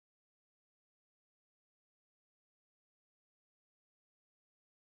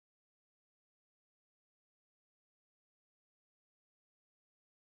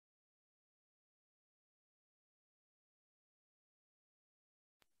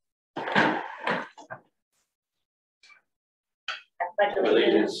pledge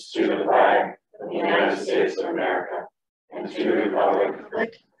allegiance to the flag of the United States of America and to the republic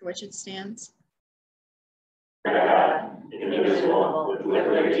for which it stands, indivisible, with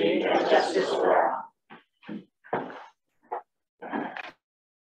liberty and justice for all.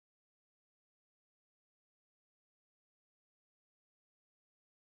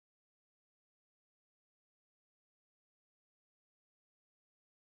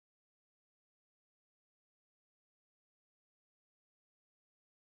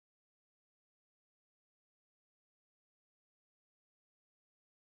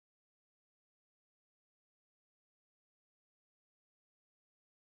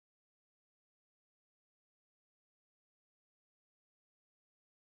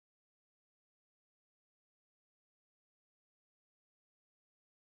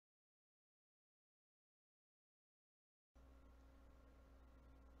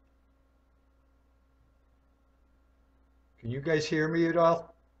 Can you guys hear me at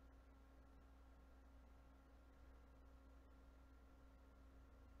all?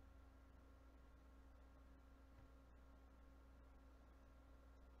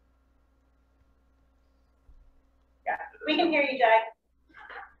 Yeah, we can hear you, Jay.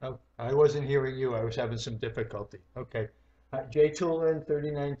 Oh, I wasn't hearing you. I was having some difficulty. Okay. Jay Toolin,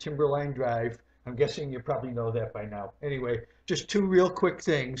 39 Timberline Drive. I'm guessing you probably know that by now. Anyway, just two real quick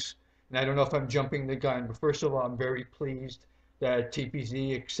things. And I don't know if I'm jumping the gun, but first of all, I'm very pleased that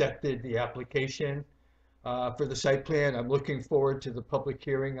TPZ accepted the application for the site plan. I'm looking forward to the public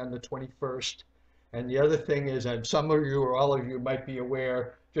hearing on the 21st. And the other thing is, and some of you or all of you might be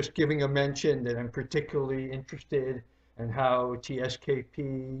aware, just giving a mention that I'm particularly interested in how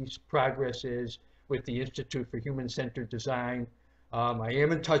TSKP's progress is with the Institute for Human-Centered Design. I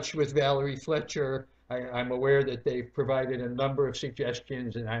am in touch with Valerie Fletcher. I'm aware that they've provided a number of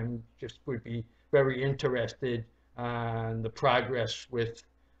suggestions, and I'm just would be very interested on the progress with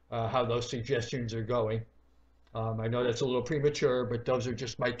how those suggestions are going. I know that's a little premature, but those are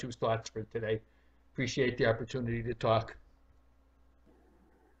just my two thoughts for today. Appreciate the opportunity to talk.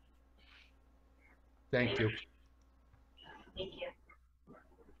 Thank you. Thank you.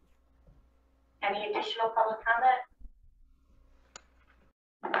 Any additional public comment?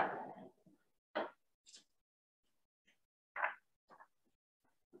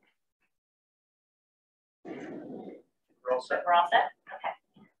 We're all set. We're all set? Okay.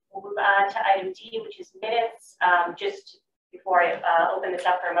 We'll move on to item D, which is minutes. Just before I open this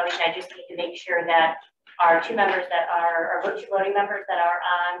up for a motion, I just need to make sure that our two members that are, our two voting members that are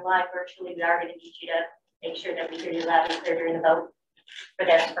online virtually, we are going to need you to make sure that we hear you loud and clear during the vote for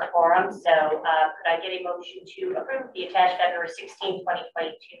this for quorum. So could I get a motion to approve the attached February 16,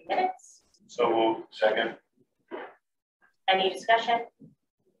 2022 minutes? So moved. Second. Any discussion?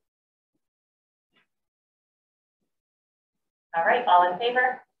 All right, all in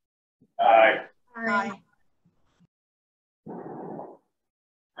favor? Aye. Aye. All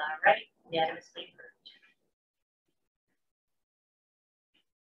right, unanimously approved.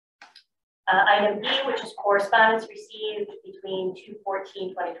 Item B, which is correspondence received between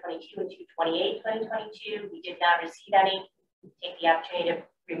 2/14/2022 and 2/28/2022. We did not receive any. Take the opportunity to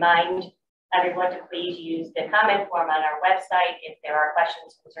remind everyone to please use the comment form on our website. If there are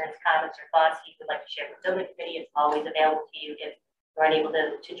questions, concerns, comments, or thoughts you would like to share with the building committee, it's always available to you if you're unable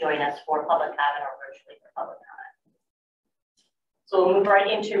to join us for public comment or virtually for public comment. So we'll move right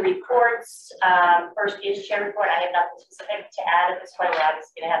into reports. First is chair report. I have nothing specific to add at this point. We're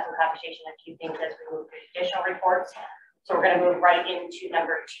obviously going to have some conversation on a few things as we move to additional reports. So we're going to move right into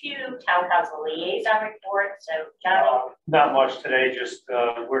number 2, town council liaison report. So John. Not much today, just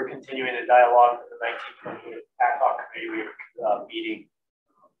we're continuing the dialogue with the 1928 ad hoc committee. We have a meeting.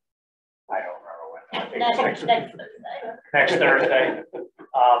 I don't remember when. I think it's next Thursday.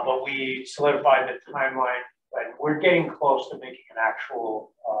 But we solidified the timeline, and we're getting close to making an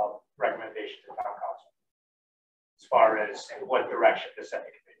actual recommendation to town council as far as in what direction to send the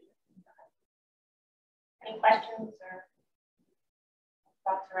committee. Any questions or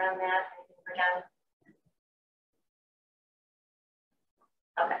thoughts around that? Anything for John?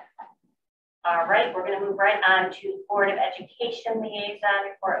 Okay. All right, we're going to move right on to Board of Education liaison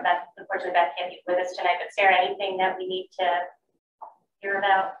report. Unfortunately, Beth can't be with us tonight, but Sarah, anything that we need to hear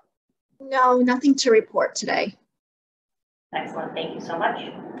about? No, nothing to report today. Excellent, thank you so much.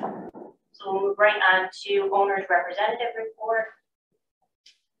 So we'll move right on to owner's representative report.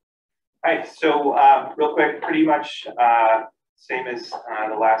 All right, so real quick, pretty much same as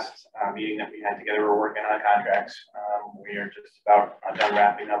the last meeting that we had together. We're working on contracts. We are just about done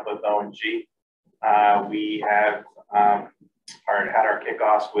wrapping up with O&G. We have had our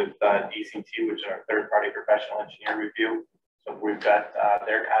kickoffs with DCT, which is our third-party professional engineer review. So we've got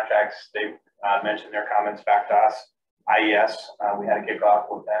their contracts. They've mentioned their comments back to us. IES, we had a kickoff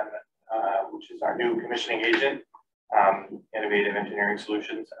with them, which is our new commissioning agent, Innovative Engineering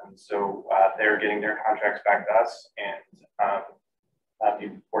Solutions. And so they're getting their contracts back to us, and I'll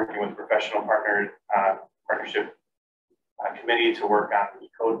be working with professional partnership committee to work on the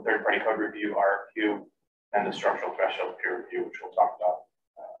third-party code review, RFQ, and the structural threshold peer review, which we'll talk about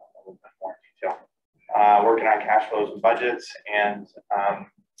a little bit more in detail. Working on cash flows and budgets, and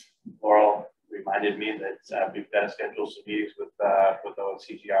Laurel reminded me that we've got to schedule some meetings with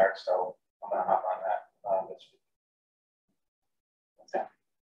OCGR, so I'm going to hop on that this week. That's it.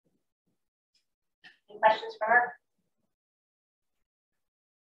 Any questions for Mark?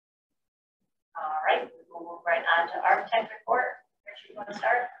 All right, we'll move right on to architect report. Richard, you want to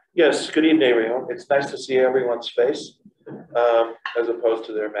start? Yes, good evening, everyone. It's nice to see everyone's face as opposed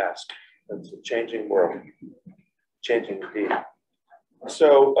to their mask. It's a changing world, changing indeed.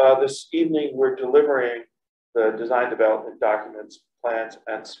 So this evening, we're delivering the design development documents, plans,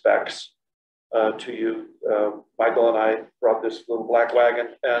 and specs to you. Michael and I brought this little black wagon,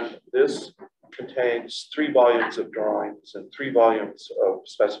 and this contains 3 volumes of drawings and 3 volumes of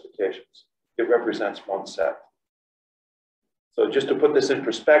specifications. It represents one set. So just to put this in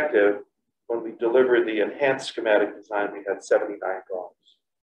perspective, when we delivered the enhanced schematic design, we had 79 drawings.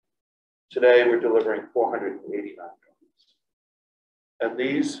 Today, we're delivering 489 drawings. And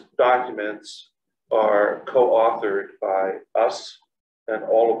these documents are co-authored by us and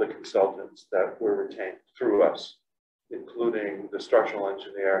all of the consultants that were retained through us, including the structural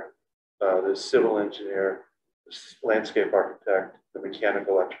engineer, the civil engineer, the landscape architect, the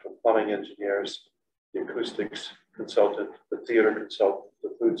mechanical, electrical, plumbing engineers, the acoustics consultant, the theater consultant,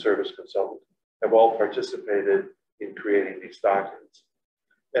 the food service consultant, have all participated in creating these documents.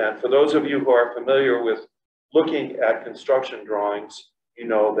 And for those of you who are familiar with looking at construction drawings, you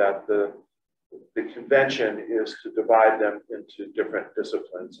know that the convention is to divide them into different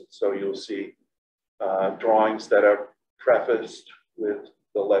disciplines. And so you'll see drawings that are prefaced with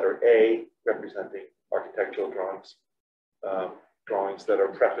the letter A, representing architectural drawings, drawings that are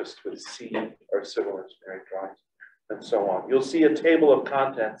prefaced with C, or civil engineering drawings, and so on. You'll see a table of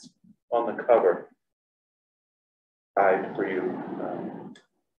contents on the cover guide for you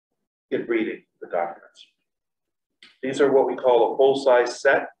in reading the documents. These are what we call a full-size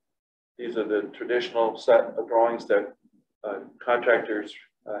set. These are the traditional set of drawings that contractors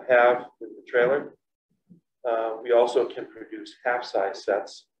have in the trailer. We also can produce half-size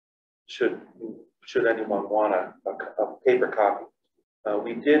sets should anyone want a paper copy.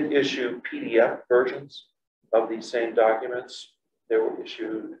 We did issue PDF versions of these same documents. They were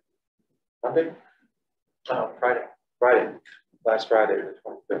issued Monday? Friday, last Friday, the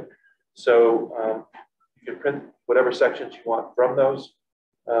 25th. So you can print whatever sections you want from those,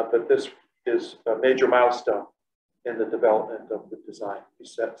 but this is a major milestone in the development of the design. We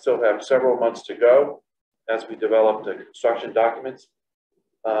still have several months to go as we develop the construction documents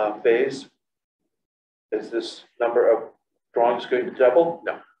phase. Is this number of drawings going to double?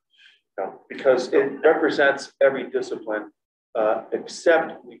 No, because it represents every discipline,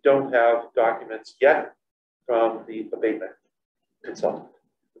 except we don't have documents yet from the abatement consultant.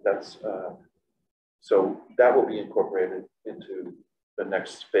 That's so that will be incorporated into the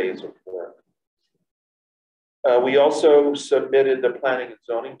next phase of work. We also submitted the planning and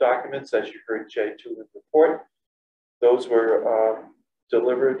zoning documents, as you heard Jay Tulin report. Those were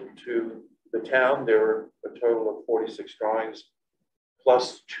delivered to the town. There were a total of 46 drawings,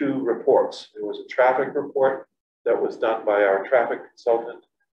 plus 2 reports. There was a traffic report that was done by our traffic consultant,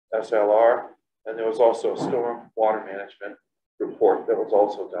 SLR, and there was also a storm water management report that was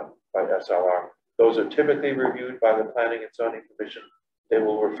also done by SLR. Those are typically reviewed by the Planning and Zoning Commission. They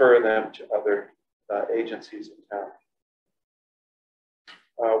will refer them to other agencies in town.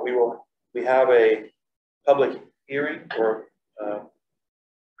 We have a public hearing or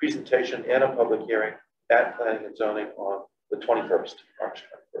presentation and a public hearing at Planning and Zoning on the 21st, March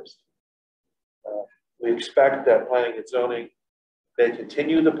 21st. We expect that Planning and Zoning may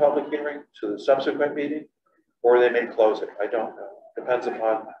continue the public hearing to the subsequent meeting, or they may close it. I don't know. Depends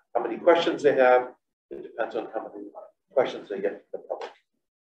upon how many questions they have. It depends on how many questions they get from the public.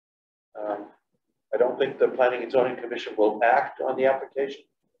 I don't think the Planning and Zoning Commission will act on the application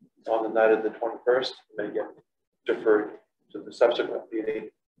on the night of the 21st. It may get deferred to the subsequent meeting.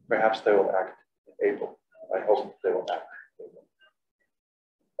 Perhaps they will act in April. I hope they will act in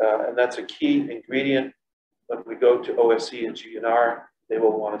April. And that's a key ingredient. When we go to OSC and GNR, they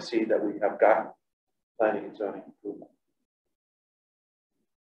will want to see that we have got planning and zoning approval.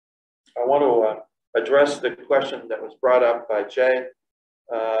 I want to address the question that was brought up by Jay.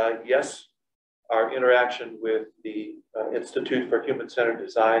 Yes, our interaction with the Institute for Human-Centered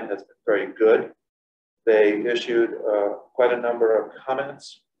Design has been very good. They issued quite a number of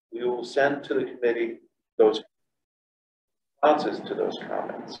comments. We will send to the committee those responses to those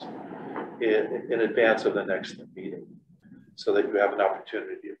comments in advance of the next meeting, so that you have an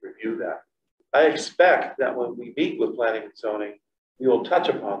opportunity to review that. I expect that when we meet with planning and zoning, we will touch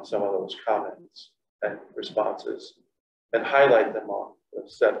upon some of those comments and responses and highlight them on the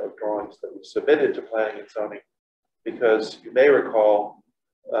set of drawings that we submitted to planning and zoning, because you may recall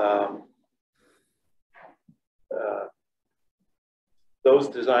those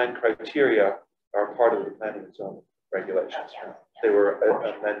design criteria are part of the planning and zoning regulations. They were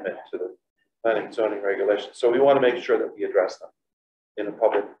an amendment to the planning and zoning regulations. So we want to make sure that we address them in a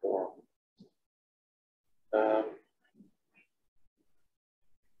public forum.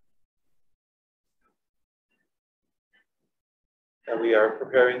 And we are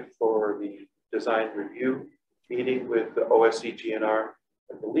preparing for the design review meeting with the OSC GNR.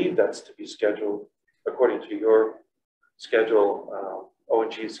 I believe that's to be scheduled according to your schedule,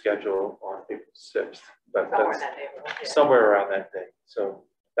 O&G's schedule on April 6th. But that's somewhere around that day. So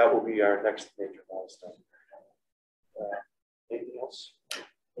that will be our next major milestone. Anything else?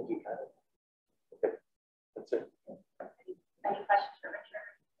 Thank you, Kyle. Okay, that's it. Any questions for Richard?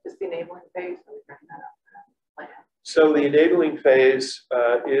 Just the enabling phase. So the enabling phase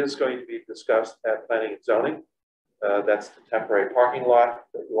is going to be discussed at planning and zoning. That's the temporary parking lot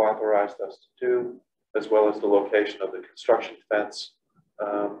that you authorized us to do, as well as the location of the construction fence.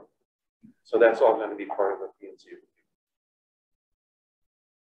 So that's all going to be part of the P&Z review.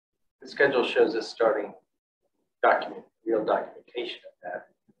 The schedule shows us starting real documentation of that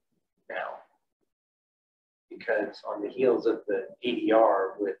now, because on the heels of the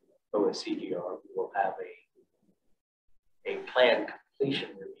DDR with OSCDR, we will have a planned completion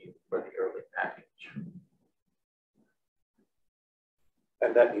review for the early package.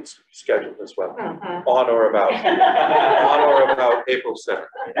 And that needs to be scheduled as well, on or about April 7th.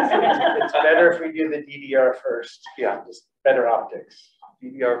 It's better if we do the DDR first. Yeah, just better optics.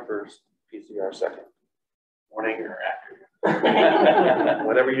 DDR first, PCR second. Morning or afternoon?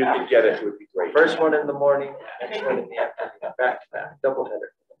 Whenever you can get it would be great. First one in the morning, next one in the afternoon, back to back, double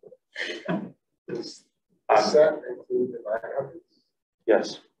header. Does that include the 900s?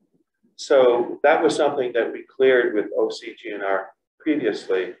 Yes. So that was something that we cleared with OCGNR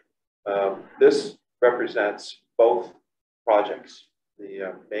previously. This represents both projects,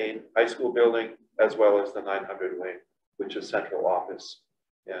 the main high school building, as well as the 900 wing, which is central office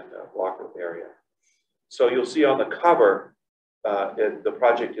and locker area. So you'll see on the cover, the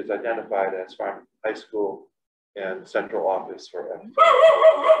project is identified as Farmington High School and central office for F.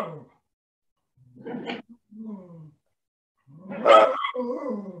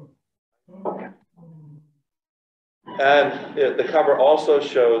 And the cover also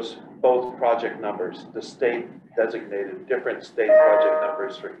shows both project numbers. The state designated different state project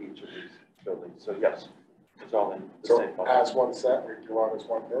numbers for each of these buildings. So yes, it's all in the same file. As one set, or go out as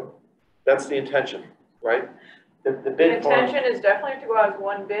one bid? That's the intention, right? The The bid form, intention is definitely to go out as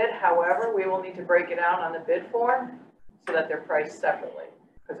one bid. However, we will need to break it out on the bid form so that they're priced separately,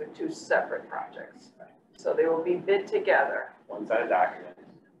 because they're two separate projects. So they will be bid together. One-sided document.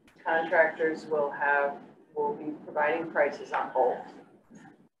 Contractors will be providing prices on both.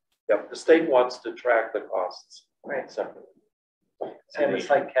 Yep, the state wants to track the costs Right. separately. and it's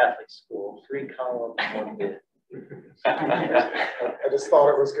like Catholic school, 3 columns, 1 bid. I just thought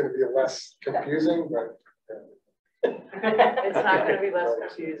it was going to be less confusing, but It's not going to be less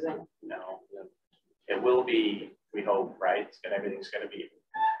confusing. No, it will be, we hope, right? Everything's going to be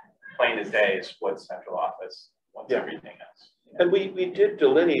plain as day is what's central office, what's everything else. And we did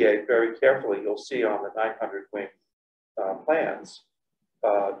delineate very carefully, you'll see on the 900 wing plans,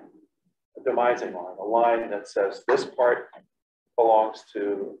 demising line, a line that says this part belongs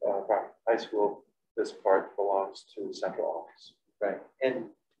to high school, this part belongs to central office. Right, and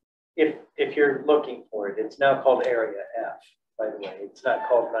if you're looking for it, it's now called Area F, by the way. It's not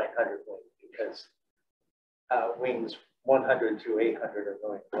called 900 wing because wings 100 through 800 are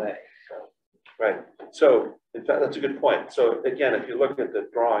going away. So. Right, so in fact, that's a good point. So again, if you look at the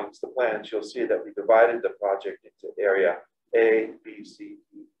drawings, the plans, you'll see that we divided the project into area A, B, C,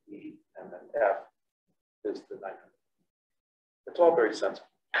 D, E, and then F is the 900. It's all very sensible.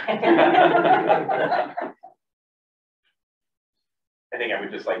 I think I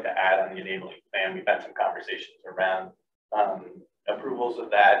would just like to add on the enabling plan, we've had some conversations around approvals of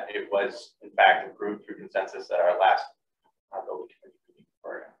that. It was in fact approved through consensus at our last building committee meeting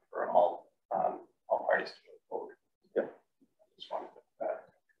for all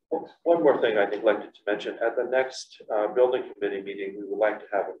One more thing I'd like to mention, at the next building committee meeting, we would like to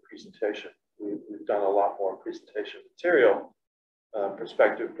have a presentation. We've done a lot more presentation material,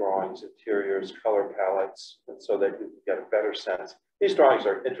 perspective drawings, interiors, color palettes, and so that you can get a better sense. These drawings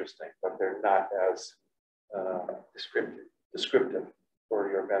are interesting, but they're not as descriptive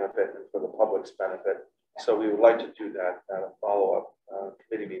for your benefit and for the public's benefit. So we would like to do that at a follow-up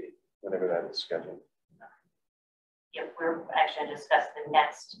committee meeting, whenever that is scheduled. Yep, we're actually going to discuss the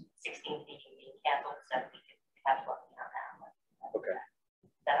next 16th meeting being canceled, so we could have a look on that one. Okay.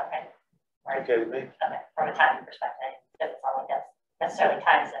 Is that okay? Or, Okay with me? okay, from a timing perspective, it doesn't sound like that's necessarily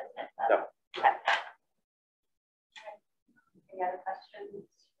time sensitive. No. Okay. Any other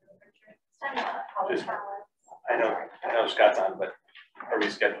questions? Just- I know Scott's on, but are we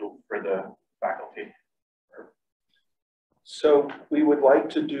scheduled for the faculty? So we would like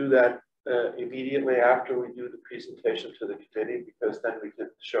to do that immediately after we do the presentation to the committee, because then we can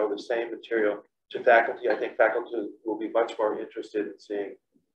show the same material to faculty. I think faculty will be much more interested in seeing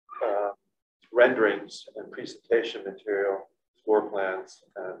renderings and presentation material, floor plans,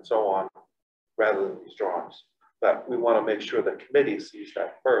 and so on, rather than these drawings. But we want to make sure the committee sees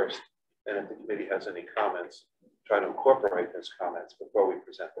that first, and if the committee has any comments, try to incorporate those comments before we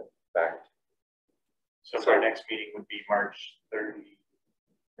present them back. So our next meeting would be March 30th.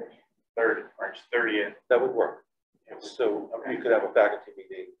 That would work. So we could have a faculty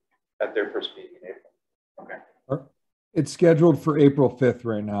meeting at their first meeting in April. Okay. It's scheduled for April 5th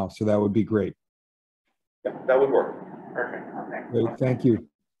right now, so that would be great. Yeah, that would work. Perfect. Okay. Great, thank you.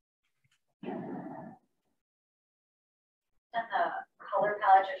 And the color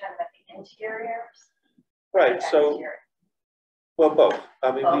palette, you're talking about the interiors? Right, so, well, both.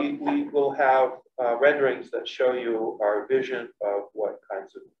 I mean, we will have renderings that show you our vision of what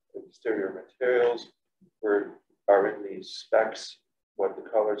kinds of exterior materials are in these specs, what the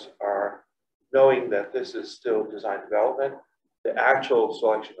colors are, knowing that this is still design development. The actual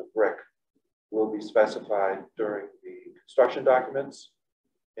selection of brick will be specified during the construction documents,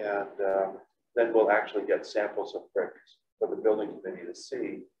 and then we'll actually get samples of bricks for the building committee to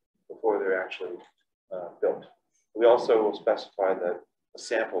see before they're actually built. We also will specify that a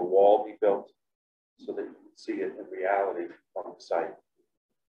sample wall be built so that you can see it in reality on the site.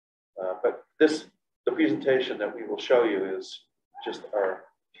 But the presentation that we will show you is just our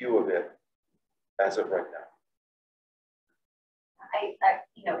view of it as of right now.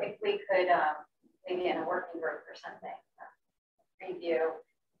 You know, if we could maybe in a working group or something review,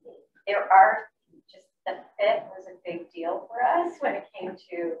 there are just the fit was a big deal for us when it came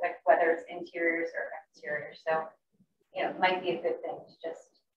to like whether it's interiors or exteriors. So, you know, it might be a good thing to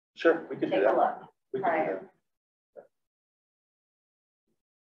just Sure, we can take do that. a look. We can do that.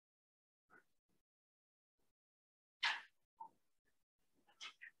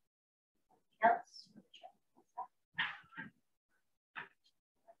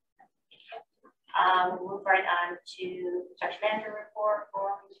 We'll move right on to construction manager report.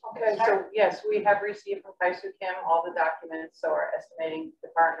 Okay, so yes, we have received from Kaisu Kim all the documents. So our estimating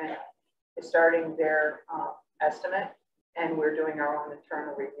department is starting their estimate, and we're doing our own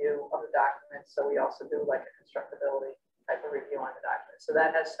internal review of the documents. So we also do like a constructability type of review on the documents. So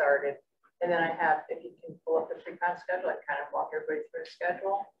that has started. And then I have, if you can pull up the pre-con schedule, I kind of walk everybody through the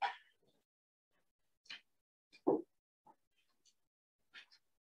schedule.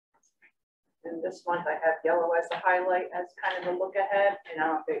 And this month I have yellow as a highlight as kind of a look ahead, and I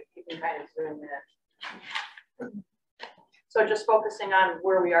don't know if you can kind of zoom in. So just focusing on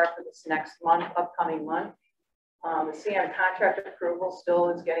where we are for this next month, upcoming month. The CM contract approval still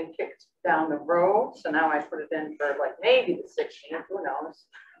is getting kicked down the road. So now I put it in for like maybe the 16th, who knows?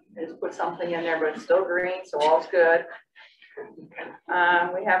 I just put something in there, but it's still green, so all's good.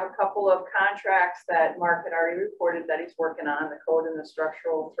 We have a couple of contracts that Mark had already reported that he's working on, the code and the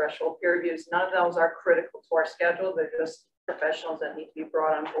structural threshold peer reviews. None of those are critical to our schedule. They're just professionals that need to be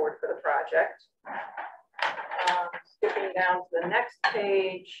brought on board for the project. Skipping down to the next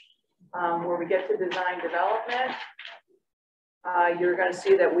page, where we get to design development. You're going to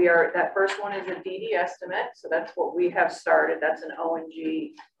see that that first one is a DD estimate. So that's what we have started. That's an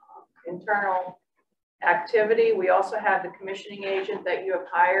O&G internal activity. We also have the commissioning agent that you have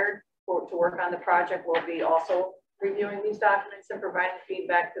hired to work on the project will be also reviewing these documents and providing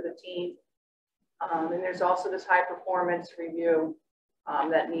feedback to the team. And there's also this high performance review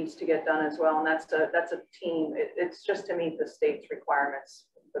that needs to get done as well. And that's a team. It's just to meet the state's requirements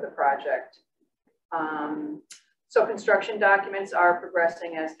for the project. So construction documents are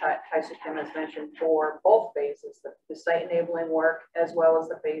progressing, as Kaisu Kim has mentioned, for both phases, the site enabling work as well as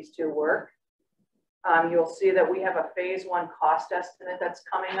the phase 2 work. You'll see that we have a phase 1 cost estimate that's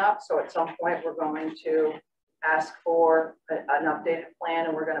coming up. So at some point, we're going to ask for an updated plan,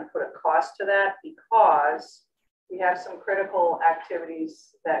 and we're going to put a cost to that because we have some critical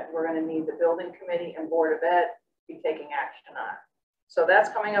activities that we're going to need the building committee and Board of Ed to be taking action on. So that's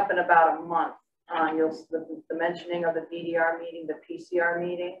coming up in about a month. The mentioning of the DDR meeting, the PCR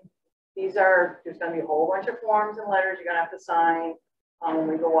meeting. There's going to be a whole bunch of forms and letters you're going to have to sign when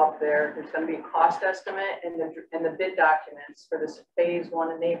we go up there. There's going to be a cost estimate, and the bid documents for this phase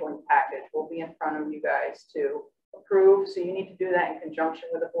 1 enabling package will be in front of you guys to approve. So you need to do that in conjunction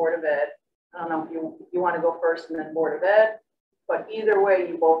with the Board of Ed. I don't know if you want to go first and then Board of Ed, but either way,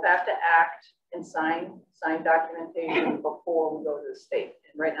 you both have to act and sign documentation before we go to the state.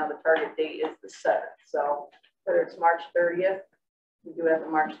 And right now the target date is the 7th. So whether it's March 30th, we do it at the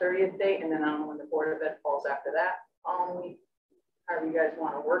March 30th date, and then I don't know when the Board of Ed falls after that. However you guys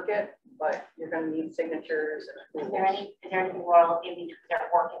want to work it, but you're going to need signatures. Is there anything wrong in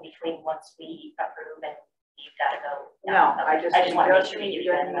between once we approve and you've got to go? No, I just want to make sure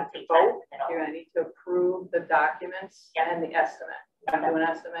you're going to need to vote. You're going to need to approve the documents and the estimate. You do an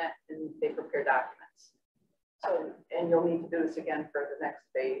estimate and they prepare documents. So, and you'll need to do this again for the next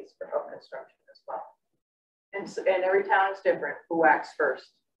phase of construction as well. And every town is different who acts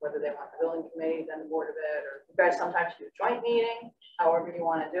first, whether they want the building committee, then the Board of Ed, or you guys sometimes do a joint meeting, however you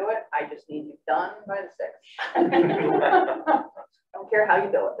want to do it. I just need you done by the 6th. Don't care how you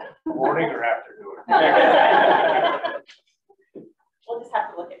do it. Morning or afternoon. We'll just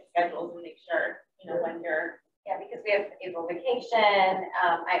have to look at schedules and make sure, when you're, because we have April vacation.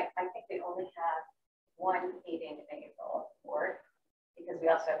 I think we only have one meeting in April, because we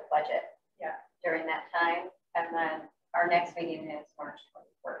also have budget during that time. And then our next meeting is March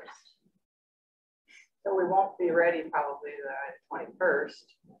 21st. So we won't be ready probably the 21st.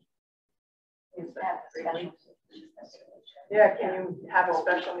 Yeah, can you have a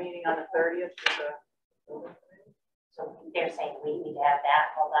special meeting on the 30th? So they're saying we need to have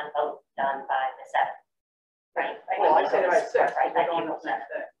that vote done by the 7th, right? Well, I said by 6th, right? we're going up next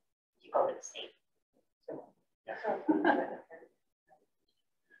day. You go to the state.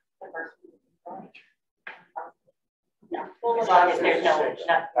 Yeah. As long as there's no.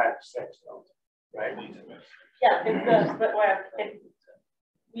 5-6, right? But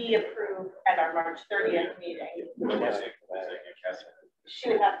we approve at our March 30th meeting. She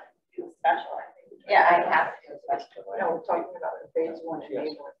would have to do a special, I think. Yeah, I have to do a special. No, we're talking about the phase 1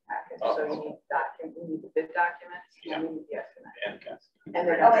 enabling package. So you need the bid documents, you need the estimate. And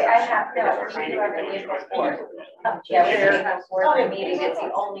then I have we do have an April 4th. Yeah, we have a 4th meeting. It's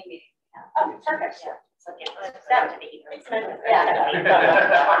the only meeting. Oh, perfect. Yeah. So get that to be.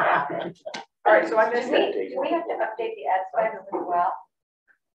 All right, so I missed do we have to update the ad spend as well?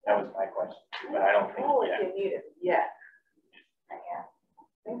 That was my question, but I don't think. if you need it yet. Yeah.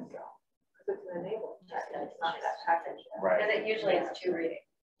 I think so. Because it's an enabling package. It's not that package. Right. Because it usually is 2 readings,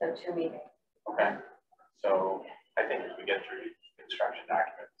 so 2 meetings. Okay. So I think if we get through construction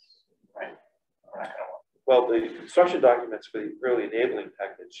documents, right, we're not going to. Well, the construction documents for the early enabling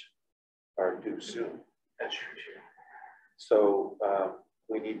package are due soon. That's true. So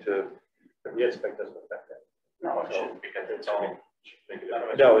we need to. The aspect doesn't affect that. No, it shouldn't, because it's all.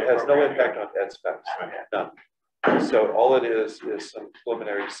 No, it has no impact on ed specs. None. So all it is some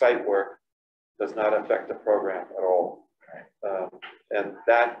preliminary site work, does not affect the program at all. And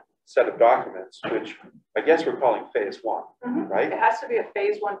that set of documents, which I guess we're calling phase 1, right? It has to be a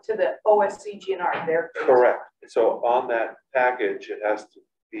phase 1 to the OSCGNR. They're Correct. So on that package, it has to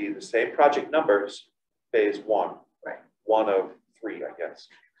be the same project numbers, phase 1, right? 1 of 3, I guess.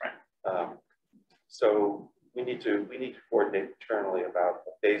 Right. So we need to coordinate internally about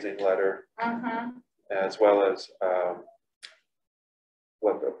a phasing letter, as well as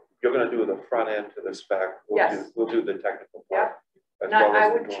what you're going to do the front end to the spec. We'll do the technical part. Now, I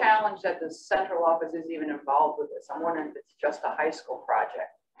would challenge that the central office is even involved with this. I'm wondering if it's just a high school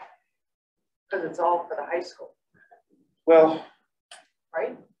project, because it's all for the high school. Well,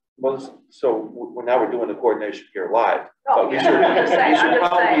 right? Well, so now we're doing the coordination here live. Oh, but we yeah. should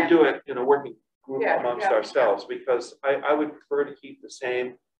probably do it in a working group amongst ourselves, because I would prefer to keep the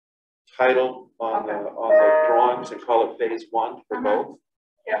same title on the drawings and call it phase 1 for both.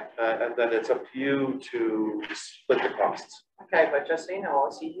 Yeah. And then it's up to you to split the costs. Okay, but just so you know,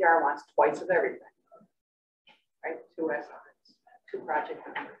 CDR wants twice of everything. Right? 2 estimates, 2 project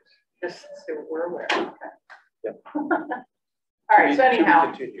numbers. Just so we're aware. Okay. Yeah. All right, so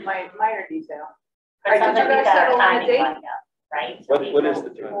anyhow, minor detail. All right, did you guys settle on a date? Right? What is the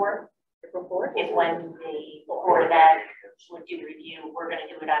date? April 4th? Is when the Board of Ed would do the review. We're going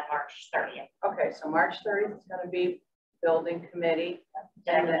to do it on March 30th. Okay, so March 30th is going to be building committee.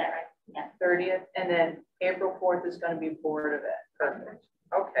 Did I And get then that right? Yeah. 30th, and then April 4th is going to be Board of Ed. Perfect.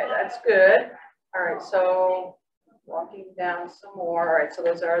 Okay, that's good. All right, so walking down some more. All right, so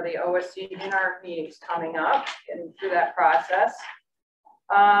those are the OSCGNR meetings coming up, getting through that process.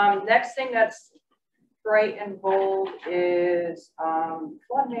 Next thing that's bright and bold is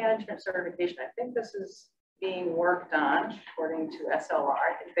flood management certification. I think this is being worked on according to SLR.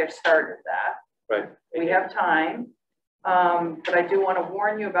 I think they've started that. Right. We have time. But I do want to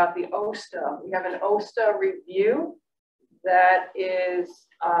warn you about the OSTA. We have an OSTA review that is,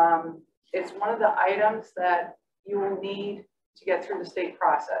 it's one of the items that you will need to get through the state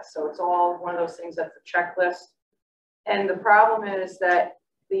process. So it's all one of those things that's a checklist. And the problem is that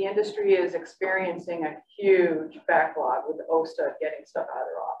the industry is experiencing a huge backlog with the OSTA getting stuff out of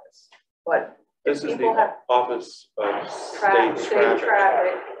their office. But This is people the have Office of state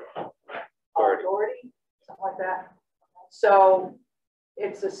traffic authority, something like that. So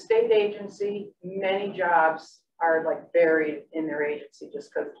it's a state agency. Many jobs are like buried in their agency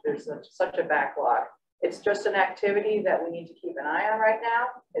just because there's such a backlog. It's just an activity that we need to keep an eye on right now.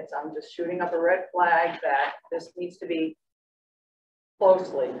 I'm just shooting up a red flag that this needs to be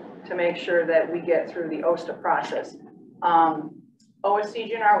closely to make sure that we get through the OSTA process.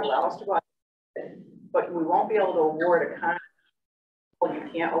 OSCGNR will allow us to go out, but we won't be able to award a contract. Well, you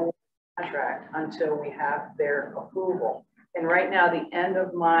can't award a contract until we have their approval. And right now, the end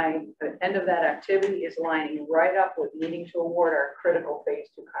of that activity is lining right up with needing to award our critical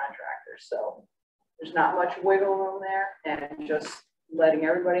phase 2 contractors. So there's not much wiggle room there, and just letting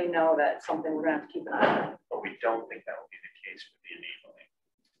everybody know that it's something we're going to have to keep an eye on. But we don't think that will be the case with the enabling.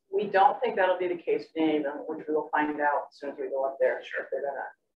 We don't think that'll be the case with any of them, which we will find out as soon as we go up there. Sure.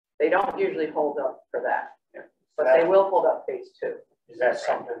 They don't usually hold up for that, yeah. But they will hold up phase 2. Is that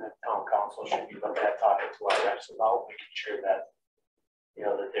something that town council should be looking at, talking to our reps about, making sure that, you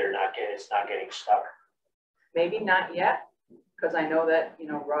know, that it's not getting stuck? Maybe not yet, because I know that, you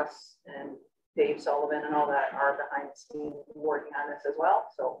know, Russ and Dave Sullivan and all that are behind the scenes working on this as well.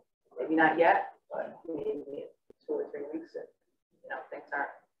 So maybe not yet, but maybe 2 or 3 weeks if, you know, things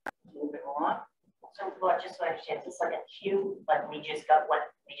aren't moving along. So just so I understand, is this like a queue, like we just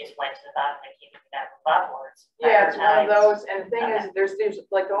went to the bottom and came back with bottom words? Yeah, it's one of those. And the thing is, there's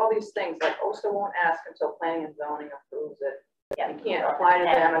like all these things, like OSTA won't ask until planning and zoning approves it. Yeah, you can't apply to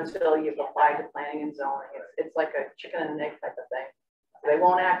them until you've applied to planning and zoning. It's like a chicken and an egg type of thing. They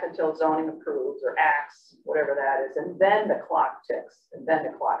won't act until zoning approves or acts, whatever that is. And then the clock ticks and then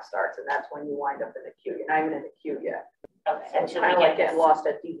the clock starts. And that's when you wind up in the queue. You're not even in the queue yet. Okay. So it's kind of like getting lost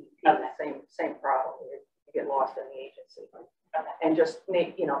at DEP, same problem. You get lost in the agency. Okay. And just,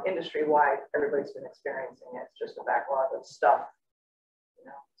 you know, industry-wide, everybody's been experiencing it. It's just a backlog of stuff, you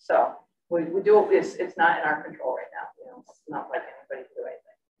know. So we do, it's not in our control right now. You know, it's not like anybody can do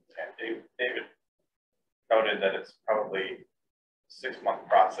anything. And David noted that it's probably a 6-month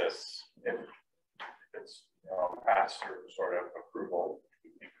process if it's, you know, pass through sort of approval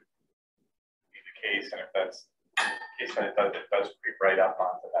be the case, and if that's the case, then it does creep right up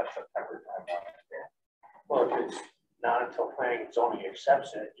onto that September timeline. Well, if it's not until planning and zoning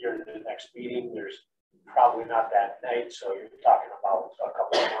accepts it, you're in the next meeting, there's probably not that night, so you're talking about a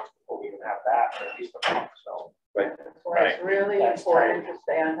couple of months before we even have that, or at least a month. So right. That's why it's really important to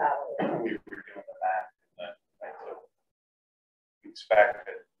stay on top of it. We were doing the math, and so we expect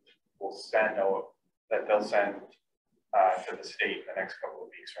that they'll send to the state in the next couple of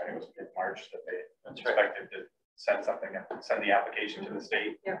weeks, right? It was mid-March that they expected to send the application to the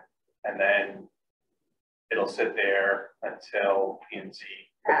state. Yeah. And then it'll sit there until P&Z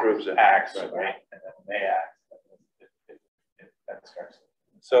approves it. Acts, right? And then they act. If that starts.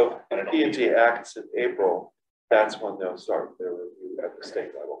 So if P&Z acts in April, that's when they'll start their review at the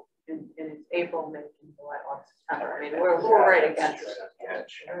state level. And it's April, May, July, August, September. I mean, we're right against it. We're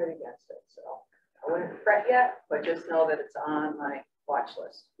right against it. So I wouldn't fret yet, but just know that it's on my watch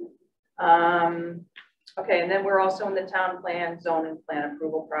list. Okay, and then we're also in the town plan, zoning plan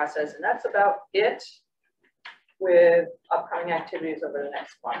approval process, and that's about it with upcoming activities over the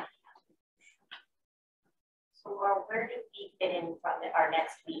next month. So where do we fit in from our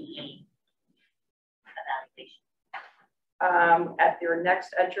next VE evaluation? At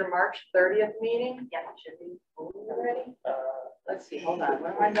your March 30th meeting? Yeah, it should be already. Let's see, hold on,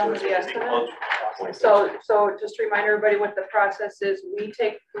 when am I done with the estimate? So just to remind everybody what the process is, we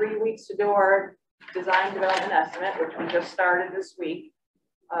take 3 weeks to do our design development estimate, which we just started this week.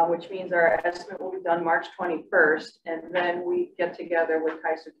 which means our estimate will be done March 21st. And then we get together with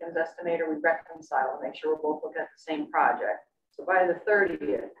Kaiser Kim's estimator, we reconcile and make sure we're both looking at the same project. So by the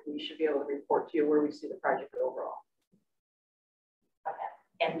 30th, we should be able to report to you where we see the project overall. Okay.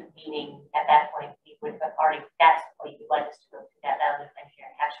 And meaning at that point, we would have already, that's the point you'd like us to go through that value of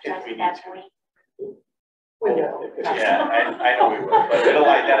engineering exercise at that point? We do. Yeah, I know we will, but it'll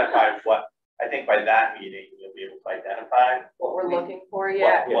identify what, I think by that meeting, you'll be able to identify What we're looking for,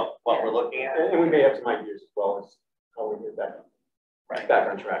 yeah. what we're looking at. And we may have some ideas as well as how we get back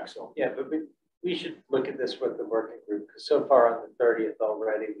on track, so. Yeah, but we should look at this with the working group, because so far on the 30th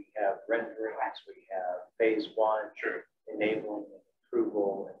already, we have renderings, we have phase 1, True. enabling and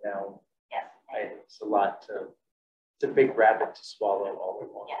approval, and now Yes. it's a lot to, it's a big rabbit to swallow all at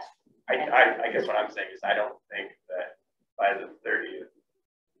once. Yes. I guess what I'm saying is I don't think that by the 30th,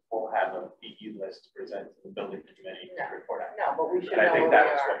 we'll have a PE list to present to the building committee to report on. No, but we should But I know think where that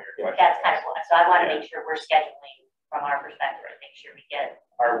we was are. what your question That's kind of was. what, so I want to make sure we're scheduling from our perspective and make sure we get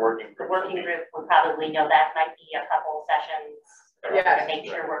Our working the group. working group. We'll probably know that might be a couple sessions. Yes. To make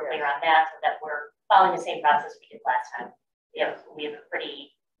sure we're clear on that so that we're following the same process we did last time. We have a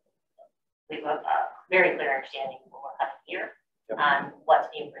very clear understanding of what we're coming here on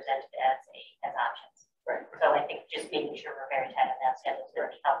what's being presented as options. Right. So I think just making sure we're very tight on that schedule is going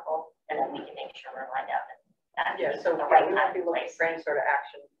to be helpful, and then we can make sure we're lined up. And Yeah, so the we right won't time be and looking place. for any sort of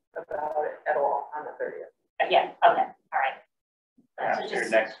action about it at all on the 30th. Yeah. Okay. All right. So Perhaps your just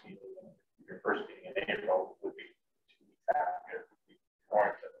next meeting, your first meeting in April would be 2 weeks after,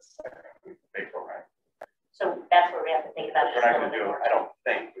 more into the second week of April, right? so that's where we have to think about it. We're just not a gonna little do, bit I more. don't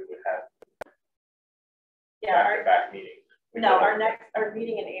think we would have Yeah, back-to-back meetings. no, our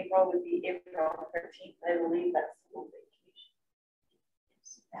meeting in April would be April 13th. I believe that's school vacation.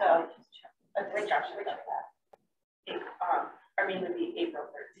 So, our meeting would be April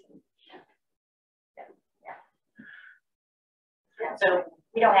 13th. So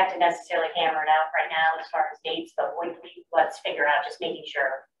we don't have to necessarily hammer it out right now as far as dates, but let's figure out just making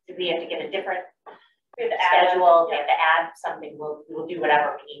sure. Do we have to get a different schedule? We have to add something. We'll do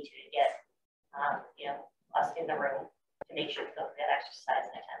whatever we need to get, us in the room to make sure we go through that exercise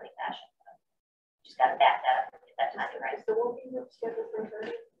in a timely fashion. Just got to back that up and get that timing right. So we'll be scheduled for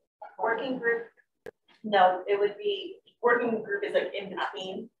 30th. Working group, no, it would be, working group is like in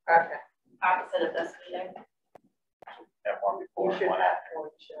between, Okay. opposite of this meeting. Have one before, You should one have, after.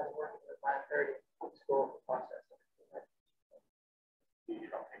 or you should have working with my 30th school process. You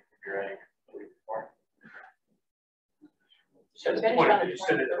don't think you're ready the week before? said the Finish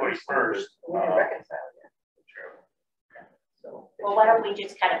on the 21st. We can reconcile it. True. So. Well, why don't we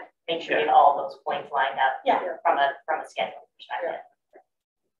just kind of make sure we have all those points lined up from a scheduling perspective.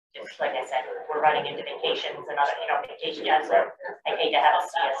 Just like I said, we're running into vacations and other, vacation time, so I hate to have us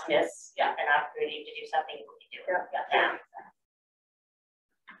miss an opportunity to do something we can do. Yeah.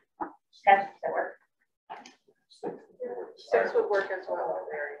 Okay, does that work? 6 would work as well.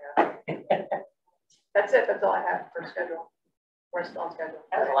 That's it. That's all I have for schedule. We're still on schedule.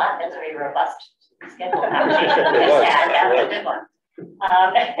 That was a lot. That's a very robust schedule conversation. That was a good one.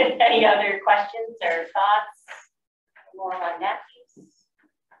 Any other questions or thoughts more on that piece?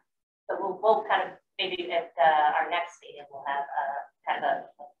 So we'll kind of, maybe at our next meeting, we'll have kind of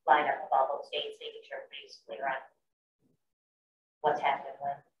a lineup of all those dates, making sure everybody's clear on what's happening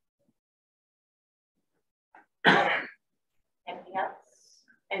when. Anything else?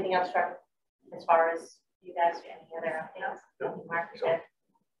 Anything else from, as far as you guys, any other updates? Mark, you're good.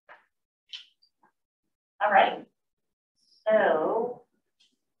 All right. So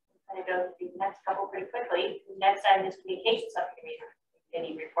I'm going to go through the next couple pretty quickly. Next item is communication subcommittee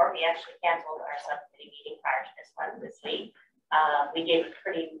report. We actually canceled our subcommittee meeting prior to this one this week. We gave a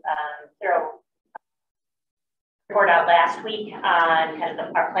pretty thorough report out last week on kind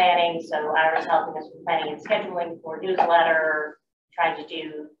of our planning. So I was helping us with planning and scheduling for newsletter, trying to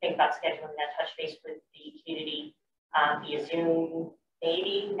think about scheduling that touch base with the community via Zoom,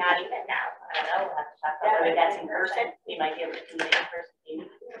 maybe not even now. I don't know. We'll have to talk about whether that's in person. We might be able to do it in person. Maybe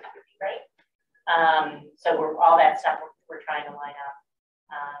would be great. So all that stuff we're trying to line up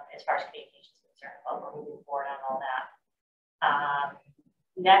as far as communication is concerned. But we're moving forward on all that.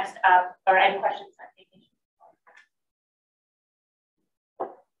 Next up, or any questions on communication?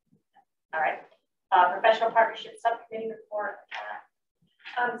 All right. Professional partnership subcommittee report.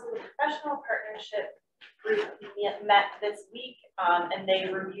 So the professional partnership group met this week and they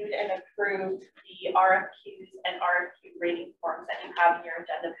reviewed and approved the RFQs and RFQ rating forms that you have in your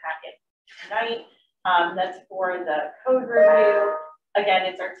agenda packet tonight. That's for the code review. Again,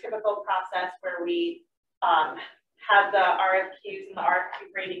 it's our typical process where we have the RFQs and the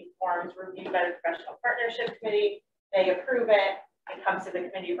RFQ rating forms reviewed by the Professional Partnership Committee. They approve it. It comes to the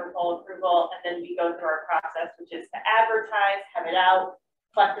committee for full approval, and then we go through our process, which is to advertise, have it out,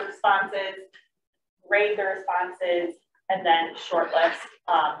 collect the responses, grade the responses, and then shortlist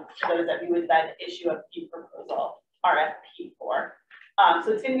for those that we would then issue a fee proposal, RFP for.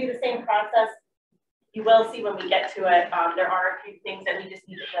 So it's going to be the same process. You will see when we get to it, there are a few things that we just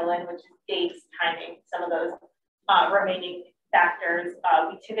need to fill in, which is dates, timing, some of those remaining factors.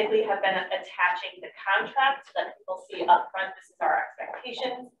 We typically have been attaching the contract so that people see upfront, this is our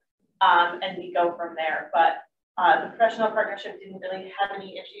expectations, and we go from there. But the professional partnership didn't really have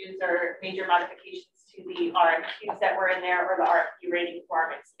any issues or major modifications to the RFQs that were in there or the RFQ rating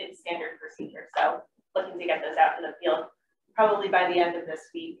form. It's standard procedure. So looking to get those out in the field probably by the end of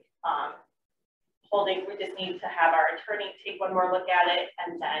this week. We just need to have our attorney take one more look at it,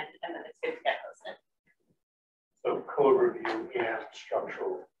 and then it's good to get posted. So code review and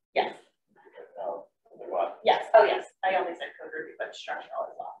structural. Yes. What? Yes. Oh, yes. I only said code review, but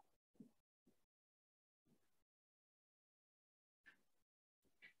structural as well.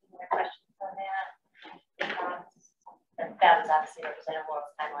 Any other questions on that? That was obviously represented more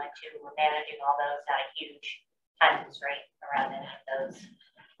of timeline too. We're managing all those, not a huge time constraint around any of those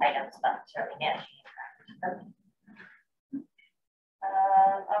items, but certainly managing it.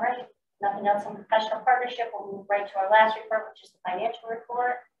 All right. Nothing else on professional partnership. We'll move right to our last report, which is the financial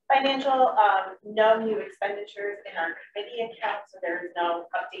report. Financial, no new expenditures in our committee account, so there is no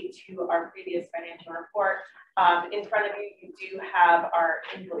update to our previous financial report. In front of you, you do have our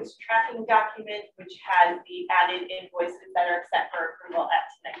invoice tracking document, which has the added invoices that are set for approval at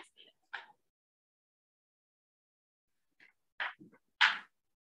tonight's meeting.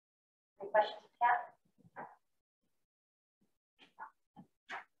 Any questions, Kat?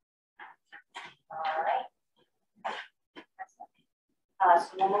 All right.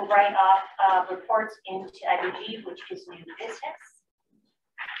 So we'll move right off reports into item G, which is new business.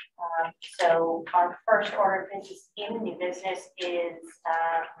 So our first order of business in new business is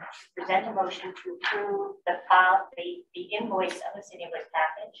present a motion to approve the invoice of the city invoice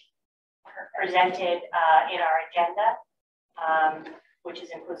package presented in our agenda, which is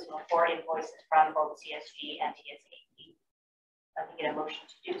inclusive of 4 invoices from both CSG and TSAP. I can get a motion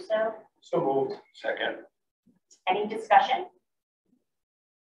to do so. So moved. Second. Any discussion?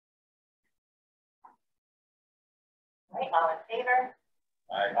 All right, all in favor?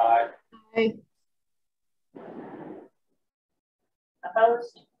 Aye. Aye.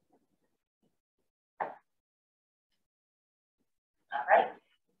 Opposed? All right.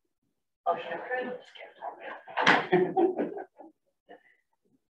 Motion approved.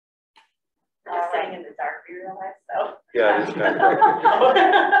 We're just sitting in the dark, you realize, so. Yeah, it's kind of.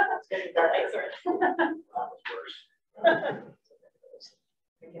 It's getting dark. That was worse.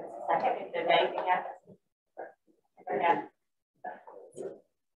 Second, did anything happen? Yeah.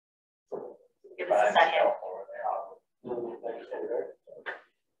 Give us a second.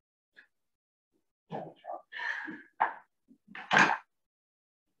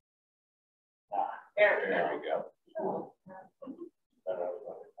 There we go.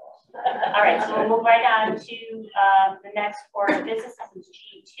 All right, so we'll move right on to the next order of business. This is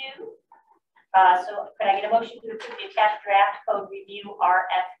G2. So could I get a motion to approve the attached draft code review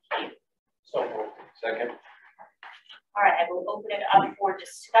RFQ? So moved. Second. All right, I will open it up for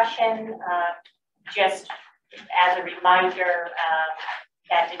discussion. Just as a reminder,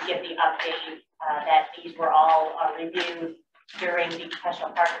 Kat did give the update that these were all reviewed during the professional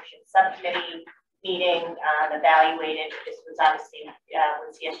partnership subcommittee meeting, evaluated. This was obviously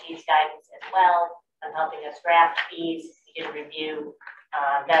with CSG's guidance as well on helping us draft these. We did a review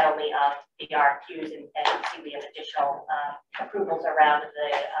not only of the RFQs, and as you see, we have additional approvals around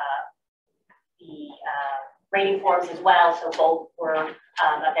the rating forms as well. So both were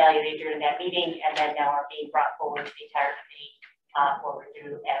evaluated during that meeting, and then now are being brought forward to the entire committee for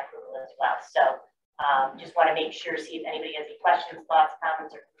review and approval as well. So just want to make sure, see if anybody has any questions, thoughts,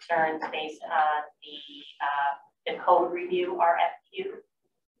 comments, or concerns based on the code review RFQ.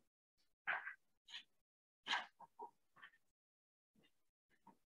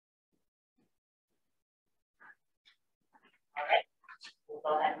 All right, we'll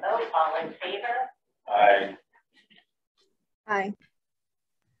go ahead and vote. All in favor? Aye. Aye.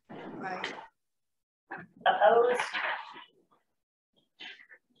 Aye. Opposed?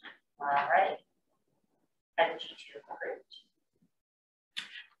 All right. And G2 approved.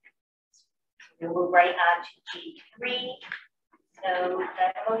 We'll move right on to G3. So the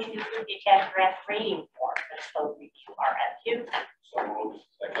motion to approve the attached draft rating form for the code review RFQ. So moved.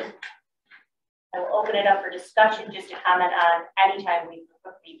 Second. I will open it up for discussion, just to comment on anytime we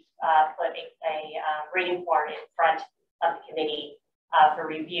put a rating form in front of the committee for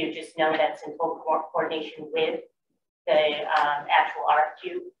review. Just know that's in full coordination with the actual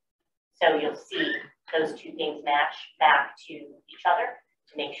RFQ. So you'll see those two things match back to each other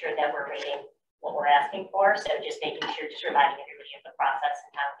to make sure that we're rating what we're asking for. So just making sure, just reminding everybody of the process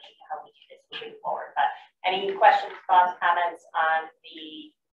and how we do this moving forward. But any questions, thoughts, comments on the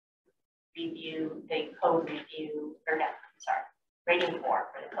review, the code review, or no, sorry, rating form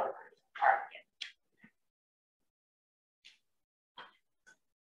for the code RFQ?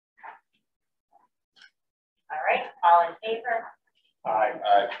 All right, all in favor?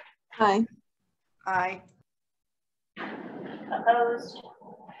 Aye. Aye. Aye. Opposed?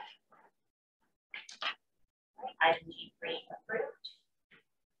 Item G3 approved.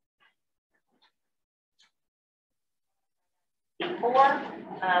 Before,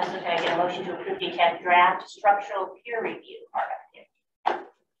 so can I get a motion to approve the attached draft structural peer review RFQ?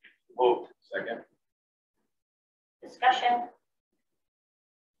 Moved. Second. Discussion.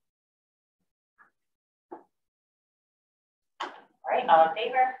 All right, all in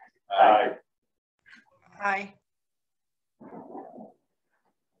favor? Aye. Aye.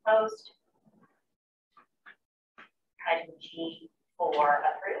 Opposed? Item G4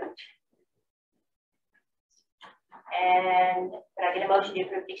 approved. And can I get a motion to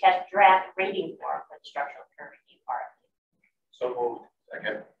approve the attached draft rating form for the structural peer review RFQ? So moved.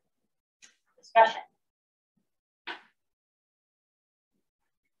 Second. Discussion.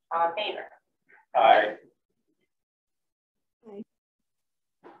 All in favor? Aye.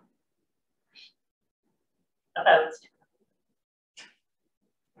 Opposed?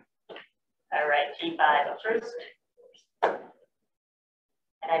 All right, G5 approved.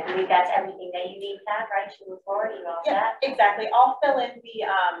 And I believe that's everything that you need, Pat, right, to move forward? You all Yeah, set? exactly. I'll fill in the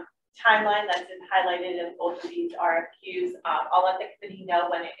timeline that's been highlighted in both of these RFQs. I'll let the committee know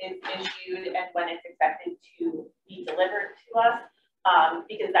when it is issued and when it's expected to be delivered to us,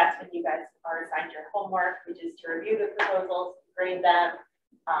 because that's when you guys are assigned your homework, which is to review the proposals, grade them,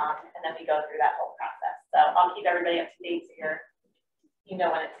 and then we go through that whole process. So I'll keep everybody up to date so you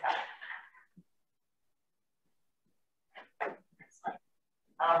know when it's coming.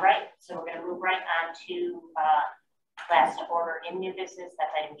 All right, so we're going to move right on to last order in new business. That's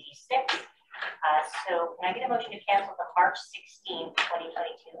item G6. So can I get a motion to cancel the March 16th,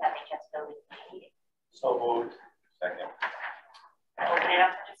 2022 FHS building meeting? So moved. Second. I'll open it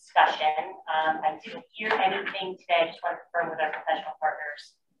up for discussion. I didn't hear anything today. I just want to confirm with our professional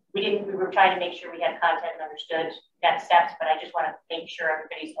partners. We were trying to make sure we had content and understood next steps, but I just want to make sure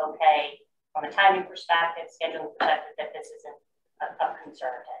everybody's okay from a timing perspective, scheduling perspective, that this isn't of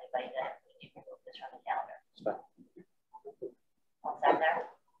concern to anybody that we can move this from the calendar. All set there?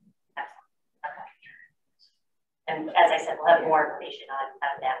 Excellent. Okay. And as I said, we'll have more information on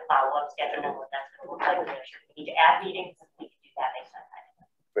that follow-up schedule and what that's going to look like. We'll make sure we need to add meetings, we can do that based on time.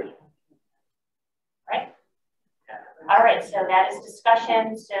 Great. Right? All right, so that is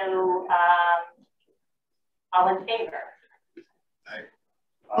discussion. So all in favor?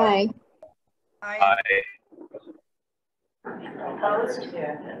 Aye. Aye. Aye. Opposed?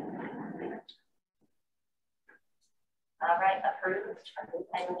 All right, approved.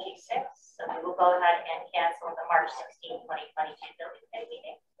 Item G6. So we will go ahead and cancel the March 16, 2022 building committee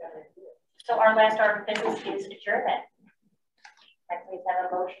meeting. So our last order of business is adjournment. Can I please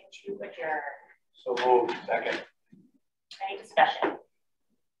have a motion to adjourn? So moved. Second. Any discussion?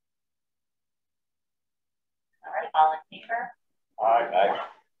 All right, all in favor? Aye.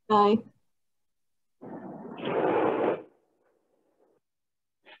 Aye.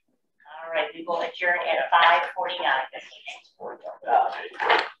 All right, we will adjourn at 5:49 this evening.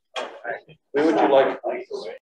 We would like